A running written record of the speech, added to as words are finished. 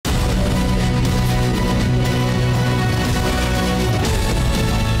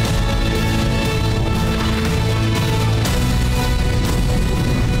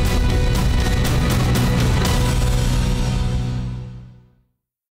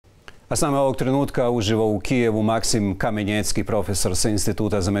A s nama ovog trenutka uživo u Kijevu Maksim Kamenjeckij, profesor sa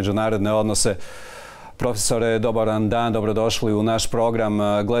Instituta za međunarodne odnose. Profesore, dobar vam dan, dobrodošli u naš program.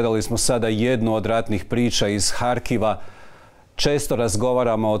 Gledali smo sada jednu od ratnih priča iz Harkiva. Često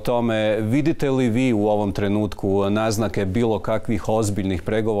razgovaramo o tome. Vidite li vi u ovom trenutku naznake bilo kakvih ozbiljnih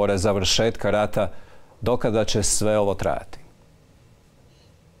pregovora završetka rata? Dokada će sve ovo trajati?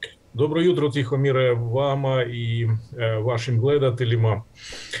 Dobro jutro, Tihomire, vama i vašim gledateljima.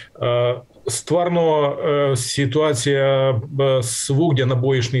 Stvarno, situacija svugdje na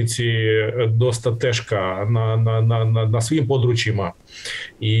bojišnici dosta teška na svim područjima.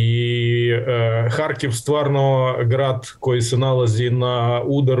 I Harkiv stvarno grad koji se nalazi na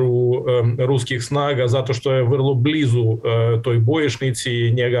udaru ruskih snaga zato što je vrlo blizu toj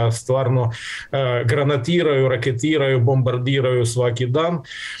bojišnici. Njega stvarno granatiraju, raketiraju, bombardiraju svaki dan.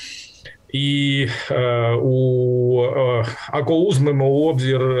 I ako uzmemo u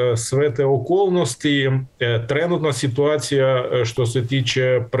obzir sve te okolnosti, trenutna situacija što se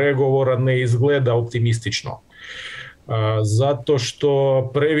tiče pregovora ne izgleda optimistično. Zato što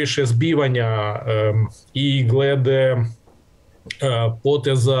previše zbivanja i glede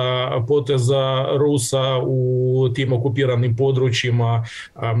poteza Rusa u tim okupiranim područjima,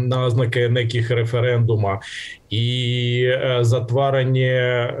 naznake nekih referenduma i zatvaranje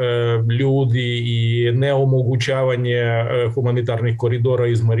ljudi i neomogućavanje humanitarnih koridora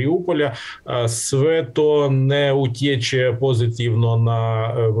iz Mariupolja, sve to ne utječe pozitivno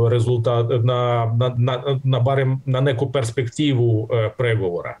na rezultat, barem na neku perspektivu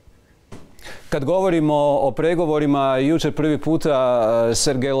pregovora. Kad govorimo o pregovorima, jučer prvi puta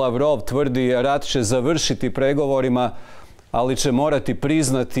Sergej Lavrov tvrdi rat će završiti pregovorima, ali će morati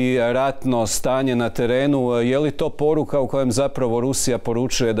priznati ratno stanje na terenu. Je li to poruka u kojem zapravo Rusija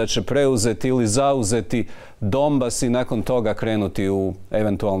poručuje da će preuzeti ili zauzeti Donbas i nakon toga krenuti u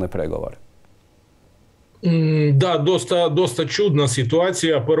eventualne pregovore? Da, dosta čudna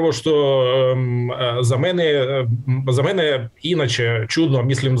situacija. Prvo što za mene inače čudno,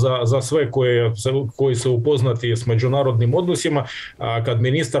 mislim za sve koji su upoznati s međunarodnim odnosima, kad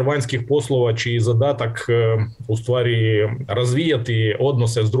ministar vanjskih poslova, čiji zadatak u stvari razvijati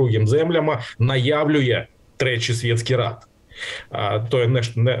odnose s drugim zemljama, najavljuje treći svjetski rat. To je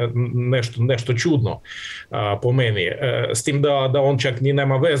nešto čudno po meni. S tim da on čak ni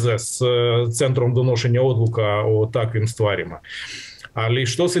nema veze s centrom donošenja odluka o takvim stvarima. Ali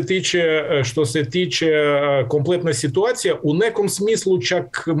što se tiče kompletne situacije, u nekom smislu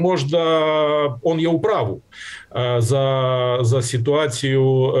čak možda on je u pravu za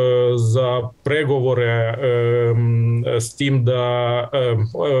situaciju, za pregovore, s tim da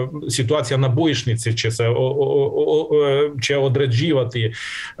situacija na bojišnici će određivati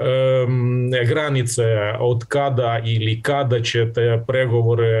granice od kada ili kada će te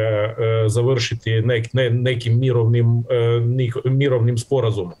pregovore završiti nekim mirovnim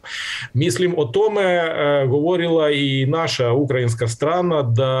sporazumom. Mislim, o tome govorila i naša ukrajinska strana,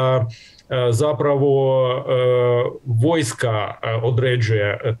 da zapravo vojska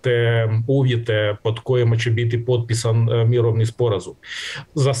određuje te uvjete pod kojima će biti potpisan mirovni sporazum.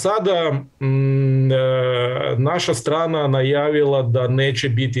 Za sada naša strana najavila da neće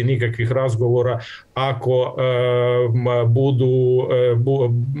biti nikakvih razgovora ako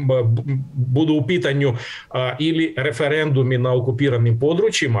budu u pitanju ili referendumi na okupiranim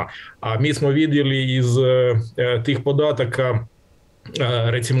područjima, a mi smo vidjeli iz tih podataka,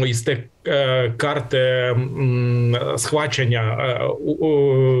 recimo iz te karte shvaćanja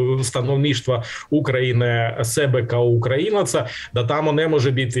stanovništva Ukrajine sebe kao Ukrajinaca, da tamo ne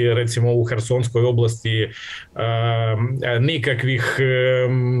može biti, recimo u Hersonskoj oblasti, nikakvih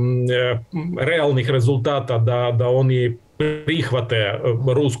realnih rezultata da oni prihvate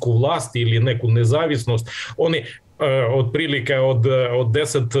rusku vlast ili neku nezavisnost. Oni otprilike od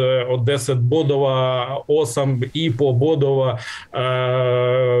 10 bodova, 8,5 bodova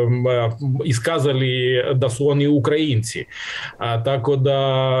iskazali da su oni Ukrajinci. Tako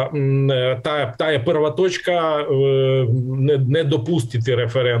da ta je prva točka, ne dopustiti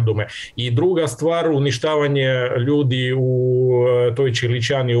referendume. I druga stvar, uništavanje ljudi u toj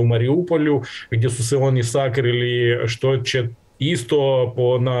Čiličani u Mariupolju, gdje su se oni sakrili, što će isto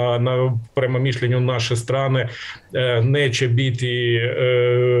prema mišljenju naše strane neće biti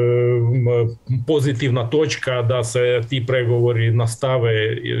pozitivna točka da se ti pregovori nastave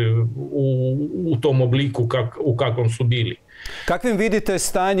u tom obliku u kakvom su bili. Kakvim vidite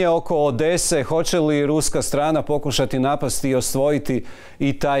stanje oko Odese? Hoće li ruska strana pokušati napasti i osvojiti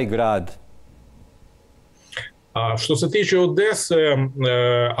i taj grad? A što se tiče Odese,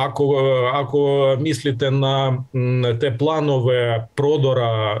 ako mislite na te planove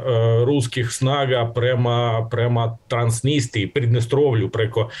prodora ruskih snaga prema Transnistiji, Pridnestrovlju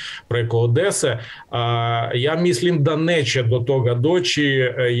preko Odese, ja mislim da neće do toga doći,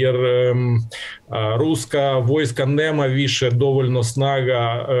 jer ruska vojska nema više dovoljno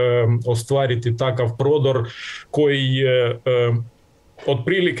snaga ostvariti takav prodor koji je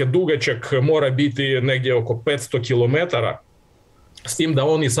otprilike dugačak, mora biti negdje oko 500 kilometara, s tim da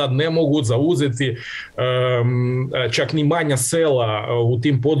oni sad ne mogu zauzeti čak ni manja sela u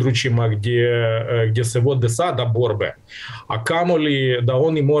tim područjima gdje se vode sada borbe, a kamoli da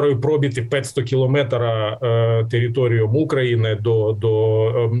oni moraju probiti 500 kilometara teritorijom Ukrajine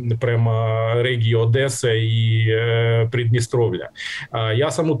prema regiji Odese i Pridnjestrovlja.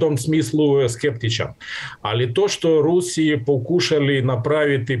 Ja sam u tom smislu skeptičan, ali to što Rusi pokušali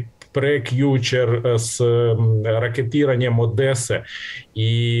napraviti prekjučer s raketiranjem Odese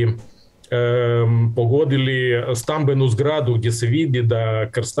i pogodili stambenu zgradu gdje se vidi da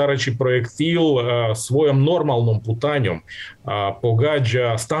krstarajući projektil svojom normalnom putanjom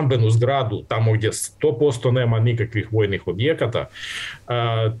pogađa stambenu zgradu tamo gdje 100% nema nikakvih vojnih objekata.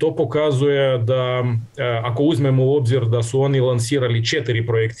 To pokazuje da, ako uzmemo u obzir da su oni lansirali 4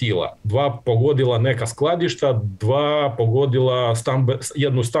 projektila, 2 pogodila neka skladišta, 2 pogodila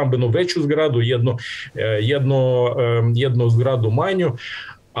jednu stambenu veću zgradu, jednu zgradu manju,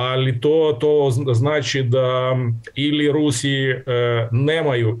 ali to znači da ili Rusi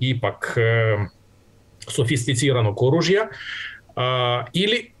nemaju ipak sofisticiranog oružja,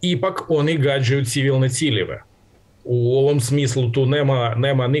 ili ipak oni gađaju civilne ciljeve. U ovom smislu tu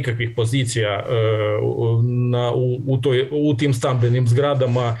nema nikakvih pozicija u tim stambenim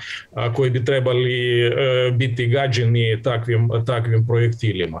zgradama koji bi trebali biti gađeni takvim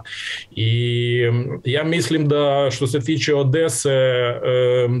projektilima. I ja mislim da što se tiče Odese,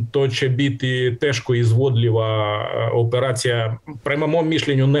 to će biti teško izvodljiva operacija, prema mom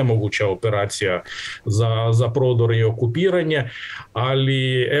mišljenju nemoguća operacija za prodor i okupiranje,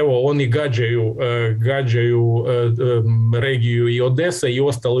 ali evo oni gađaju regiju i Odese i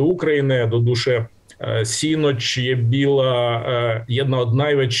ostale Ukrajine. Doduše, sinoć je bila jedna od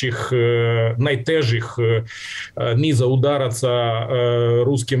najtežih niza udaraca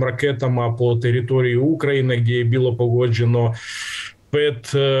ruskim raketama po teritoriji Ukrajine, gdje je bilo pogođeno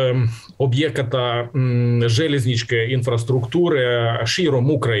 5 objekata željezničke infrastrukture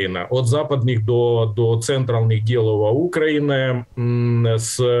širom Ukrajine, od zapadnih do centralnih dijelova Ukrajine,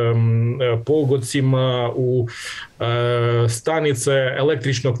 s pogodcima u stanice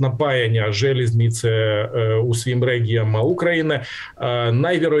električnog napajanja željeznice u svim regijama Ukrajine.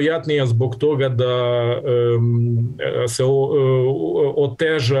 Najvjerojatnije zbog toga da se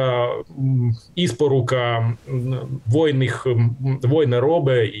oteža isporuka vojne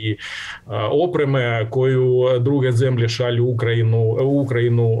robe i opreme koju druge zemlje šalju u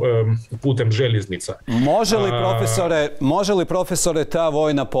Ukrajinu putem željeznica. Može li profesore ta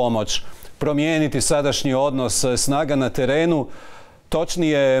vojna pomoć promijeniti sadašnji odnos snaga na terenu?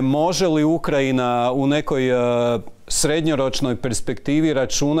 Točnije, može li Ukrajina u nekoj srednjoročnoj perspektivi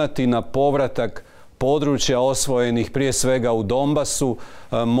računati na povratak područja osvojenih prije svega u Donbasu?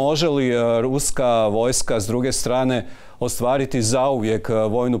 Može li ruska vojska s druge strane ostvariti zauvijek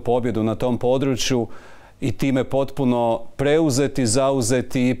vojnu pobjedu na tom području i time potpuno preuzeti,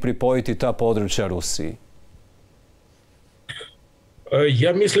 zauzeti i pripojiti ta područja Rusiji?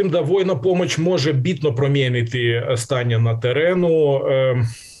 Ja mislim da vojna pomoć može bitno promijeniti stanje na terenu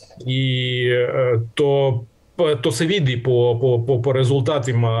i to se vidi po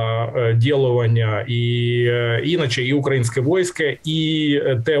rezultatima djelovanja i inače i ukrajinske vojske i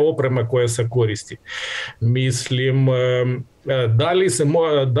te opreme koje se koristi. Mislim,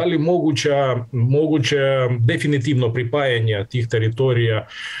 da li moguće definitivno pripajanje tih teritorija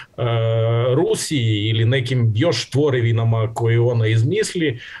Rusiji ili nekim još tvorevinama koje ona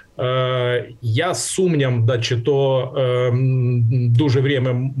izmisli, ja sumnjam da će to duže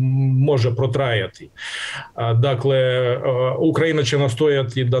vrijeme može protrajati. Dakle, Ukrajina će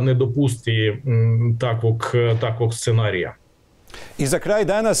nastojati da ne dopusti takvog scenarija. I za kraj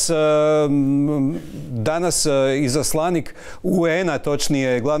danas izaslanik UN-a,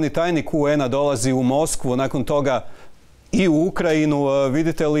 točnije glavni tajnik UN-a dolazi u Moskvu, nakon toga i u Ukrajinu.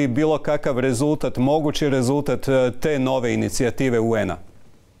 Vidite li bilo kakav rezultat, mogući rezultat te nove inicijative UN-a?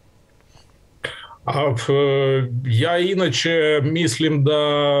 Ja inače mislim da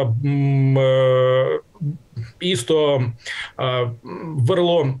isto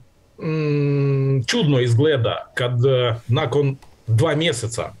vrlo čudno izgleda kad nakon 2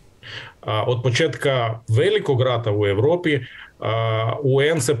 mjeseca Od početka velikog rata u Europi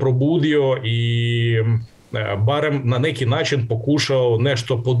UN se probudio i barem na neki način pokušao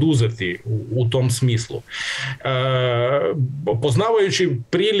nešto poduzeti u tom smislu. Poznavajući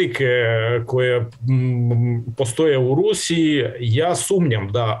prilike koje postoje u Rusiji, ja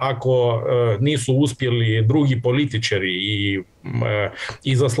sumnjam da ako nisu uspjeli drugi političari i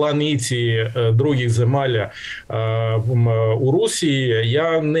izaslanici drugih zemalja u Rusiji,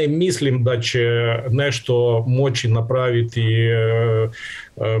 ja ne mislim da će nešto moći napraviti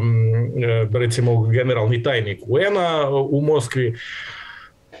recimo generalni tajnik UN-a u Moskvi,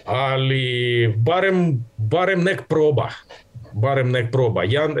 ali barem nek proba. Barem nek proba.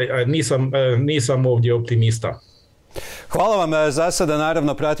 Ja nisam ovdje optimista. Hvala vam za sada,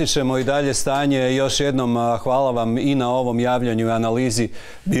 naravno pratit ćemo i dalje stanje. Još jednom hvala vam i na ovom javljanju i analizi.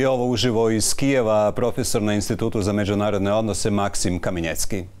 Bio ovo uživo iz Kijeva profesor na Institutu za međunarodne odnose Maksim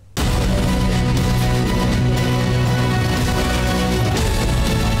Kamenjeckij.